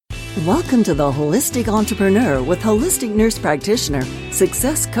Welcome to The Holistic Entrepreneur with holistic nurse practitioner,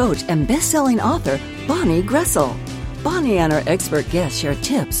 success coach, and best-selling author, Bonnie Groessl. Bonnie and her expert guests share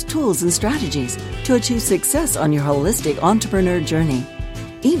tips, tools, and strategies to achieve success on your holistic entrepreneur journey.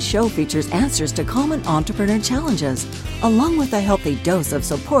 Each show features answers to common entrepreneur challenges, along with a healthy dose of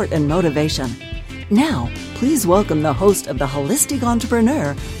support and motivation. Now, please welcome the host of The Holistic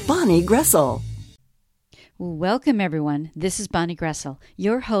Entrepreneur, Bonnie Groessl. Welcome, everyone. This is Bonnie Groessl,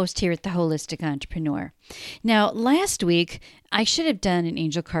 your host here at The Holistic Entrepreneur. Now, last week, I should have done an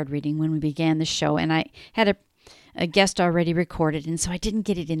angel card reading when we began the show, and I had a guest already recorded, and so I didn't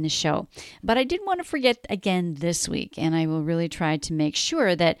get it in the show. But I didn't want to forget again this week, and I will really try to make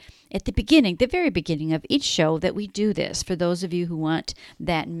sure that at the very beginning of each show, that we do this for those of you who want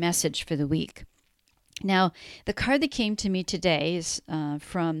that message for the week. Now, the card that came to me today is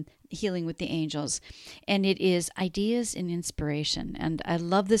from Healing with the Angels, and it is Ideas and Inspiration. And I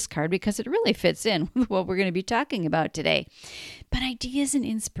love this card because it really fits in with what we're going to be talking about today. But ideas and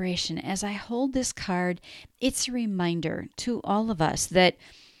inspiration, as I hold this card, it's a reminder to all of us that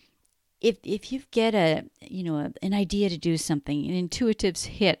if you get an idea to do something, an intuitive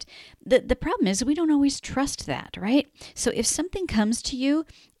hit, the problem is we don't always trust that, right? So if something comes to you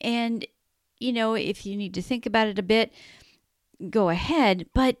and if you need to think about it a bit, go ahead,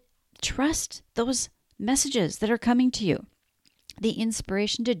 but trust those messages that are coming to you, the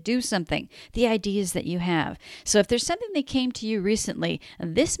inspiration to do something, the ideas that you have. So if there's something that came to you recently,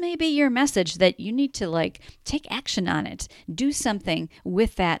 this may be your message that you need to take action on it. Do something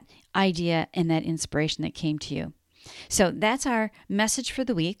with that idea and that inspiration that came to you. So that's our message for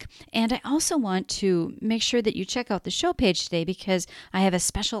the week. And I also want to make sure that you check out the show page today because I have a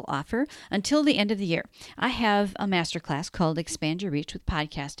special offer until the end of the year. I have a masterclass called Expand Your Reach with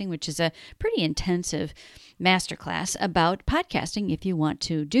Podcasting, which is a pretty intensive masterclass about podcasting if you want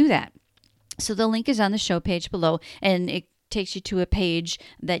to do that. So the link is on the show page below, and it takes you to a page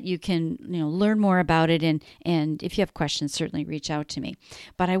that you can learn more about it, and if you have questions, certainly reach out to me.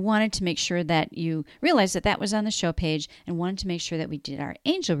 But I wanted to make sure that you realize that was on the show page, and wanted to make sure that we did our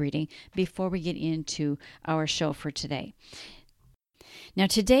angel reading before we get into our show for today. Now,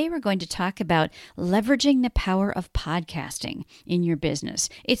 today we're going to talk about leveraging the power of podcasting in your business.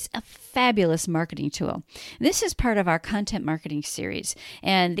 It's a fabulous marketing tool. This is part of our content marketing series,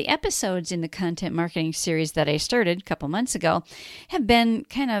 and the episodes in the content marketing series that I started a couple months ago have been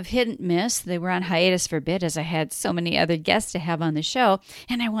kind of hit and miss. They were on hiatus for a bit as I had so many other guests to have on the show,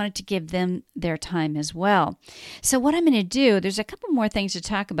 and I wanted to give them their time as well. So what I'm going to do, there's a couple more things to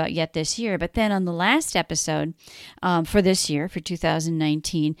talk about yet this year, but then on the last episode for this year, for 2019,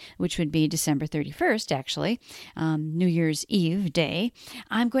 which would be December 31st, actually, New Year's Eve day,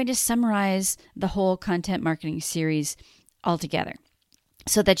 I'm going to summarize the whole content marketing series altogether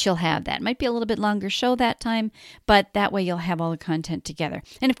so that you'll have that. It might be a little bit longer show that time, but that way you'll have all the content together.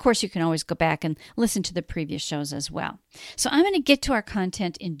 And of course, you can always go back and listen to the previous shows as well. So I'm going to get to our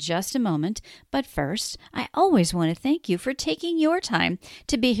content in just a moment, but first, I always want to thank you for taking your time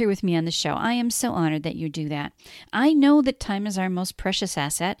to be here with me on the show. I am so honored that you do that. I know that time is our most precious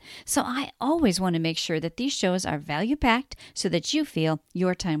asset, so I always want to make sure that these shows are value-packed so that you feel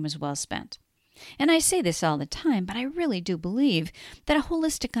your time was well spent. And I say this all the time, but I really do believe that a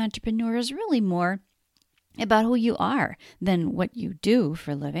holistic entrepreneur is really more about who you are than what you do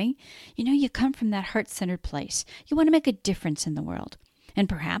for a living. You come from that heart-centered place. You want to make a difference in the world. And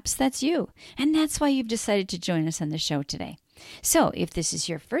perhaps that's you. And that's why you've decided to join us on the show today. So if this is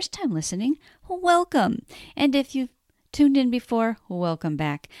your first time listening, welcome. And if you've tuned in before, welcome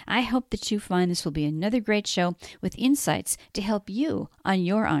back. I hope that you find this will be another great show with insights to help you on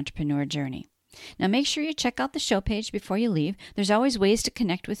your entrepreneur journey. Now, make sure you check out the show page before you leave. There's always ways to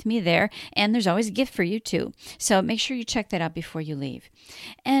connect with me there, and there's always a gift for you too. So make sure you check that out before you leave.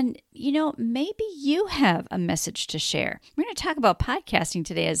 And, maybe you have a message to share. We're going to talk about podcasting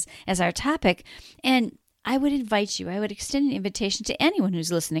today as our topic, and I would extend an invitation to anyone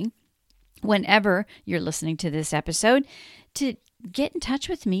who's listening, whenever you're listening to this episode, to get in touch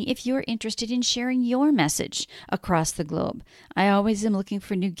with me if you're interested in sharing your message across the globe. I always am looking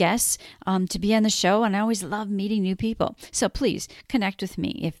for new guests to be on the show, and I always love meeting new people. So please connect with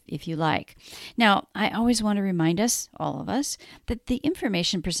me if you like. Now, I always want to remind us, all of us, that the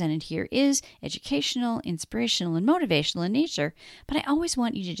information presented here is educational, inspirational, and motivational in nature, but I always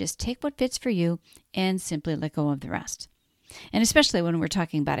want you to just take what fits for you and simply let go of the rest. And especially when we're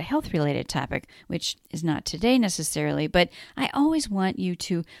talking about a health-related topic, which is not today necessarily, but I always want you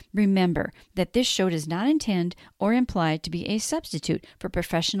to remember that this show does not intend or imply to be a substitute for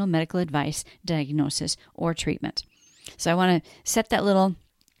professional medical advice, diagnosis, or treatment. So I want to set that little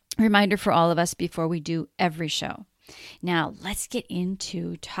Reminder for all of us before we do every show. Now, let's get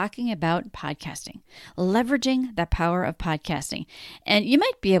into talking about podcasting, leveraging the power of podcasting. And you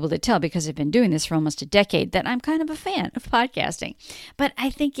might be able to tell, because I've been doing this for almost a decade, that I'm kind of a fan of podcasting. But I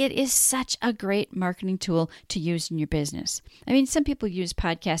think it is such a great marketing tool to use in your business. I mean, some people use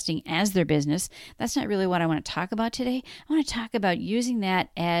podcasting as their business. That's not really what I want to talk about today. I want to talk about using that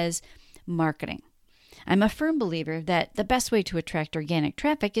as marketing. I'm a firm believer that the best way to attract organic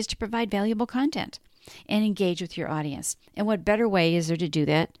traffic is to provide valuable content and engage with your audience. And what better way is there to do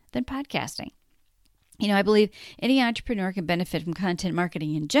that than podcasting? I believe any entrepreneur can benefit from content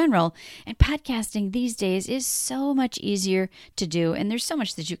marketing in general, and podcasting these days is so much easier to do, and there's so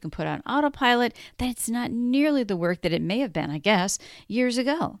much that you can put on autopilot that it's not nearly the work that it may have been, I guess, years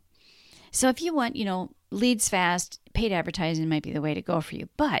ago. So if you want, leads fast, paid advertising might be the way to go for you.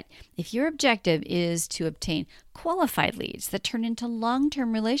 But if your objective is to obtain qualified leads that turn into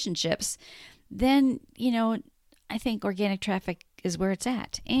long-term relationships, then, I think organic traffic is where it's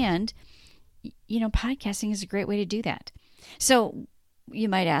at. And, podcasting is a great way to do that. So you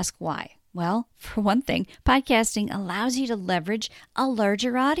might ask why? Well, for one thing, podcasting allows you to leverage a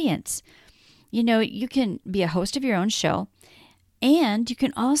larger audience. You can be a host of your own show, and you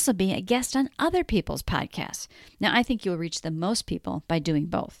can also be a guest on other people's podcasts. Now, I think you'll reach the most people by doing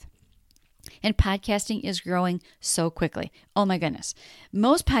both. And podcasting is growing so quickly. Oh my goodness.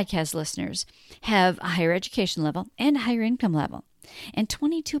 Most podcast listeners have a higher education level and a higher income level. And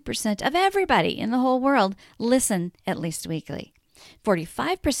 22% of everybody in the whole world listen at least weekly.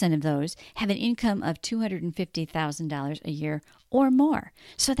 45% of those have an income of $250,000 a year or more.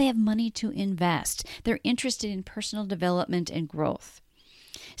 So they have money to invest. They're interested in personal development and growth.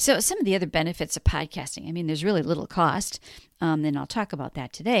 So some of the other benefits of podcasting, there's really little cost, and I'll talk about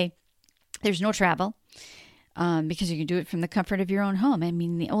that today. There's no travel because you can do it from the comfort of your own home.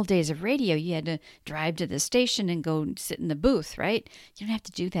 In the old days of radio, you had to drive to the station and go sit in the booth, right? You don't have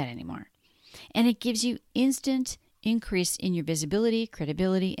to do that anymore. And it gives you instant increase in your visibility,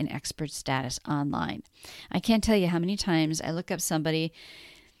 credibility, and expert status online. I can't tell you how many times I look up somebody,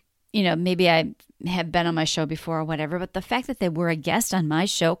 maybe I have been on my show before or whatever, but the fact that they were a guest on my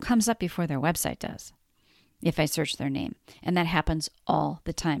show comes up before their website does, if I search their name. And that happens all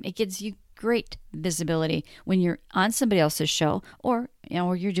the time. It gives you great visibility when you're on somebody else's show or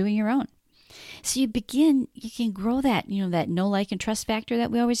you're doing your own. So you can grow that, that know, like, and trust factor that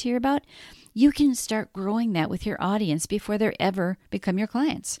we always hear about. You can start growing that with your audience before they ever become your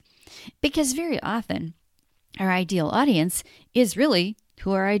clients. Because very often our ideal audience is really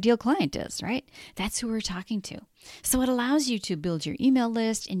who our ideal client is, right? That's who we're talking to. So it allows you to build your email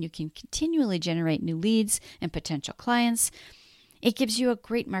list, and you can continually generate new leads and potential clients. It gives you a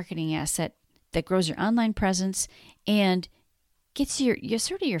great marketing asset that grows your online presence and gets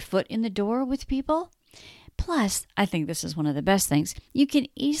your foot in the door with people. Plus, I think this is one of the best things. You can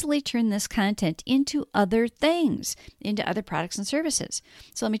easily turn this content into other things, into other products and services.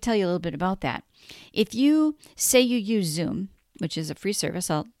 So let me tell you a little bit about that. If you say you use Zoom, which is a free service,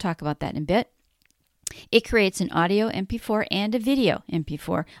 I'll talk about that in a bit. It creates an audio MP4 and a video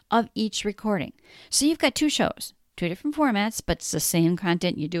MP4 of each recording. So you've got two shows. Two different formats, but it's the same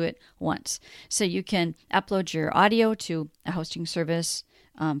content. You do it once. So you can upload your audio to a hosting service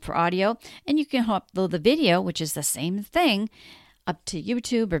for audio, and you can upload the video, which is the same thing, up to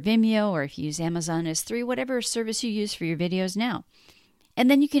YouTube or Vimeo, or if you use Amazon S3, whatever service you use for your videos now. And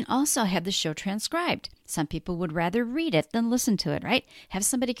then you can also have the show transcribed. Some people would rather read it than listen to it, right? Have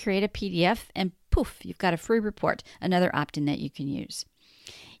somebody create a PDF and poof, you've got a free report, another opt-in that you can use.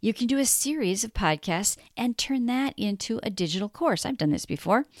 You can do a series of podcasts and turn that into a digital course. I've done this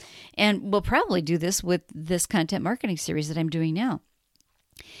before, and we'll probably do this with this content marketing series that I'm doing now.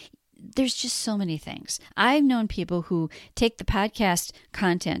 There's just so many things. I've known people who take the podcast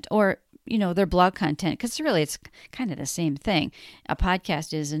content or their blog content, because really it's kind of the same thing. A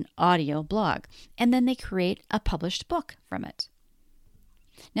podcast is an audio blog, and then they create a published book from it.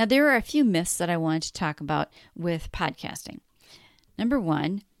 Now, there are a few myths that I want to talk about with podcasting. Number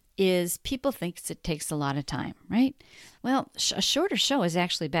one is people think it takes a lot of time, right? Well, a shorter show is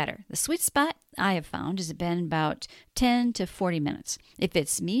actually better. The sweet spot I have found has been about 10 to 40 minutes. If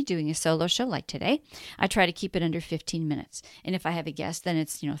it's me doing a solo show like today, I try to keep it under 15 minutes. And if I have a guest, then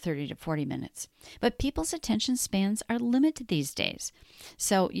it's 30 to 40 minutes. But people's attention spans are limited these days.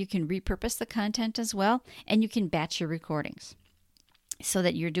 So you can repurpose the content as well, and you can batch your recordings so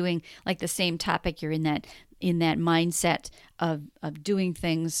that you're doing like the same topic. You're in that mindset of doing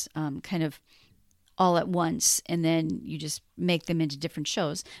things kind of all at once, and then you just make them into different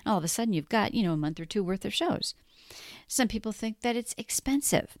shows. And all of a sudden you've got, a month or two worth of shows. Some people think that it's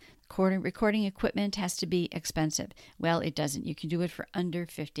expensive. Recording equipment has to be expensive. Well, it doesn't. You can do it for under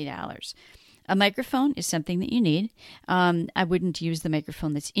 $50. A microphone is something that you need. I wouldn't use the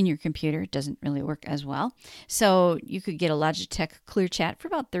microphone that's in your computer. It doesn't really work as well. So you could get a Logitech Clear Chat for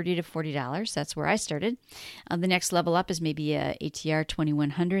about $30 to $40. That's where I started. The next level up is maybe a ATR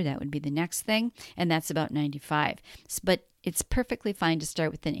 2100. That would be the next thing, and that's about $95. But it's perfectly fine to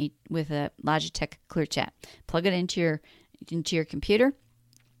start with a Logitech Clear Chat. Plug it into your computer,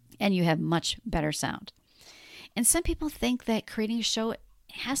 and you have much better sound. And some people think that creating a show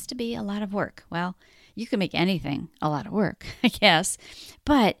has to be a lot of work. Well, you can make anything a lot of work, I guess,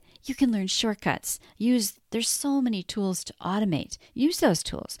 but you can learn shortcuts. There's so many tools to automate. Use those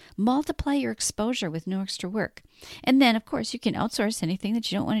tools. Multiply your exposure with no extra work. And then, of course, you can outsource anything that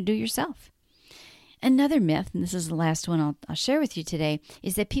you don't want to do yourself. Another myth, and this is the last one I'll share with you today,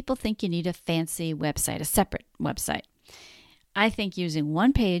 is that people think you need a fancy website, a separate website. I think using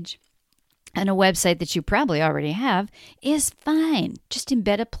one page and a website that you probably already have is fine. Just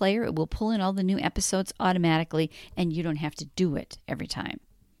embed a player. It will pull in all the new episodes automatically, and you don't have to do it every time.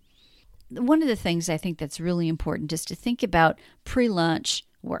 One of the things I think that's really important is to think about pre-launch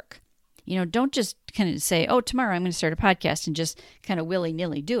work. Don't just kind of say, oh, tomorrow I'm going to start a podcast and just kind of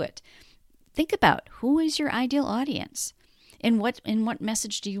willy-nilly do it. Think about who is your ideal audience and what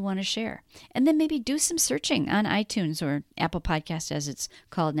message do you want to share? And then maybe do some searching on iTunes or Apple Podcasts as it's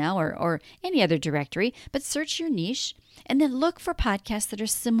called now, or any other directory, but search your niche and then look for podcasts that are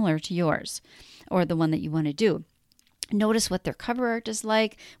similar to yours or the one that you want to do. Notice what their cover art is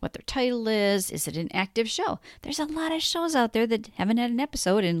like, what their title is. Is it an active show? There's a lot of shows out there that haven't had an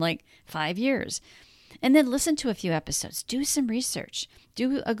episode in like 5 years. And then listen to a few episodes. Do some research.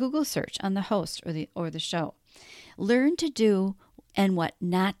 Do a Google search on the host or the show. Learn to do and what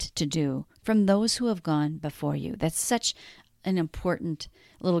not to do from those who have gone before you. That's such an important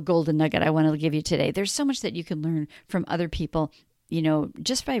little golden nugget I want to give you today. There's so much that you can learn from other people,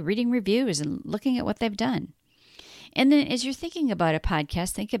 just by reading reviews and looking at what they've done. And then as you're thinking about a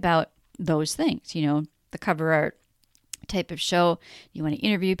podcast, think about those things, the cover art, type of show. Do you want to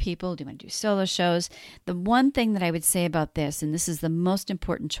interview people? Do you want to do solo shows? The one thing that I would say about this, and this is the most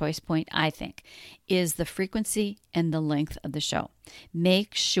important choice point, I think, is the frequency and the length of the show.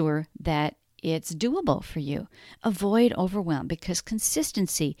 Make sure that it's doable for you. Avoid overwhelm because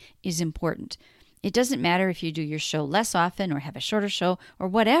consistency is important. It doesn't matter if you do your show less often or have a shorter show or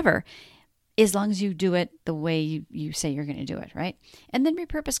whatever, as long as you do it the way you say you're going to do it, right? And then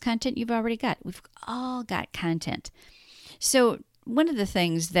repurpose content you've already got. We've all got content. So one of the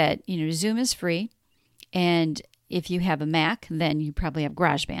things that, Zoom is free. And if you have a Mac, then you probably have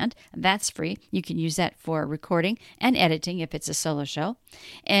GarageBand. That's free. You can use that for recording and editing if it's a solo show.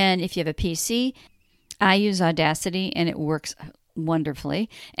 And if you have a PC, I use Audacity and it works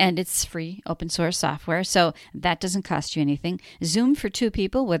wonderfully. And it's free, open source software. So that doesn't cost you anything. Zoom for 2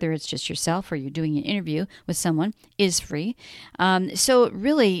 people, whether it's just yourself or you're doing an interview with someone, is free. So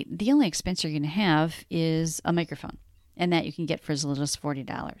really, the only expense you're going to have is a microphone. And that you can get for as little as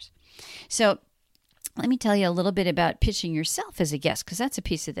 $40. So let me tell you a little bit about pitching yourself as a guest, because that's a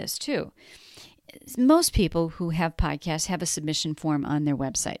piece of this too. Most people who have podcasts have a submission form on their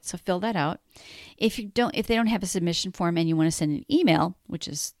website. So fill that out. If they don't have a submission form and you want to send an email, which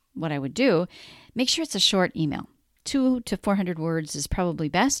is what I would do, make sure it's a short email. 200 to 400 words is probably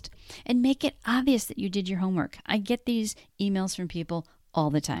best. And make it obvious that you did your homework. I get these emails from people all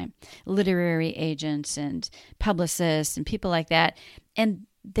the time, literary agents and publicists and people like that, and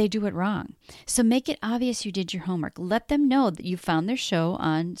they do it wrong. So make it obvious you did your homework. Let them know that you found their show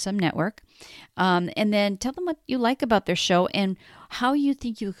on some network, and then tell them what you like about their show and how you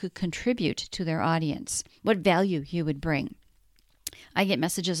think you could contribute to their audience, what value you would bring. I get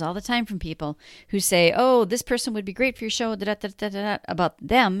messages all the time from people who say, oh, this person would be great for your show, about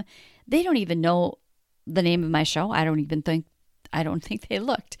them. They don't even know the name of my show. I don't think they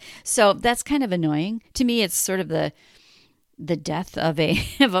looked. So that's kind of annoying. To me, it's sort of the death of a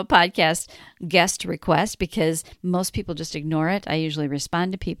podcast guest request because most people just ignore it. I usually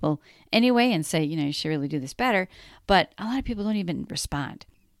respond to people anyway and say, you should really do this better. But a lot of people don't even respond.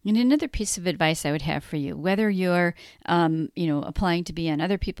 And another piece of advice I would have for you, whether you're, applying to be on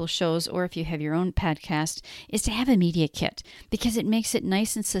other people's shows or if you have your own podcast, is to have a media kit because it makes it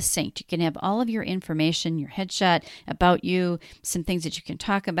nice and succinct. You can have all of your information, your headshot, about you, some things that you can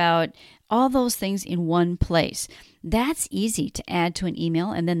talk about, all those things in one place. That's easy to add to an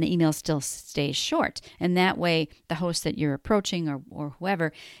email, and then the email still stays short. And that way, the host that you're approaching or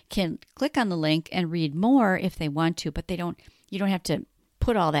whoever can click on the link and read more if they want to, but you don't have to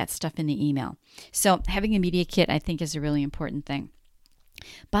put all that stuff in the email. So having a media kit, I think, is a really important thing.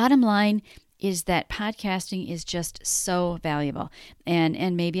 Bottom line is that podcasting is just so valuable.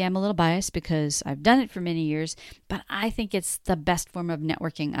 And maybe I'm a little biased because I've done it for many years, but I think it's the best form of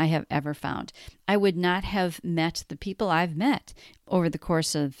networking I have ever found. I would not have met the people I've met over the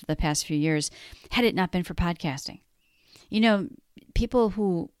course of the past few years had it not been for podcasting. You know,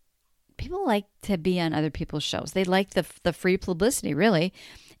 people like to be on other people's shows. They like the free publicity, really.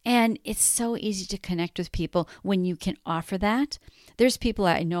 And it's so easy to connect with people when you can offer that. There's people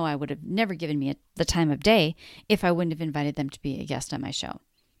I know I would have never given me the time of day if I wouldn't have invited them to be a guest on my show.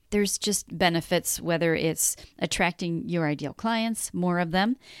 There's just benefits, whether it's attracting your ideal clients, more of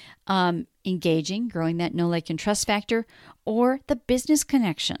them, engaging, growing that know, like, and trust factor, or the business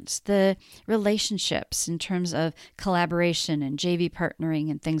connections, the relationships in terms of collaboration and JV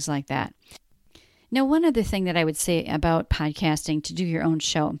partnering and things like that. Now, one other thing that I would say about podcasting to do your own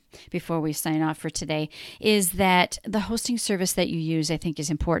show before we sign off for today is that the hosting service that you use, I think, is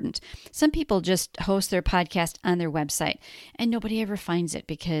important. Some people just host their podcast on their website and nobody ever finds it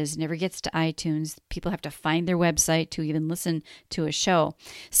because it never gets to iTunes. People have to find their website to even listen to a show.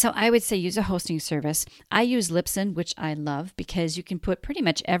 So I would say use a hosting service. I use Libsyn, which I love because you can put pretty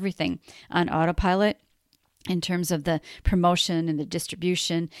much everything on autopilot in terms of the promotion and the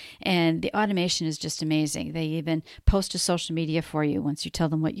distribution, and the automation is just amazing. They even post to social media for you once you tell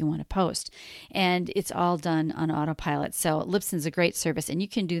them what you want to post, and it's all done on autopilot. So Libsyn's a great service, and you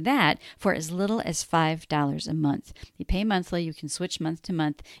can do that for as little as $5 a month. You pay monthly, you can switch month to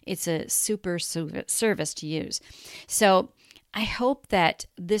month. It's a super service to use. So I hope that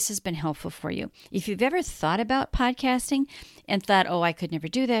this has been helpful for you. If you've ever thought about podcasting and thought, oh, I could never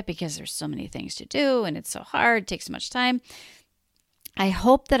do that because there's so many things to do and it's so hard, it takes so much time, I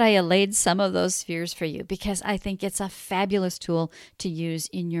hope that I allayed some of those fears for you because I think it's a fabulous tool to use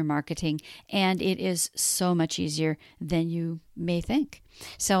in your marketing, and it is so much easier than you may think.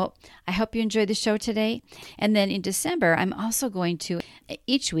 So I hope you enjoyed the show today. And then in December, I'm also going to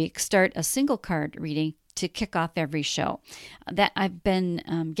each week start a single card reading to kick off every show. That I've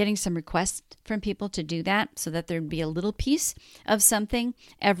been getting some requests from people to do that so that there'd be a little piece of something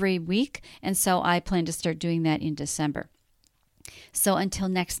every week. And so I plan to start doing that in December. So until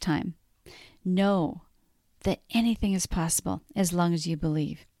next time, know that anything is possible as long as you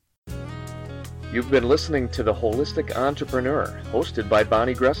believe. You've been listening to The Holistic Entrepreneur, hosted by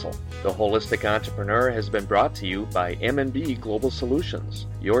Bonnie Groessl. The Holistic Entrepreneur has been brought to you by M&B Global Solutions,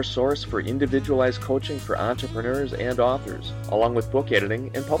 your source for individualized coaching for entrepreneurs and authors, along with book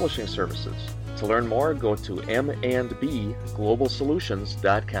editing and publishing services. To learn more, go to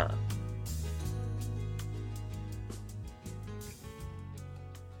mandbglobalsolutions.com.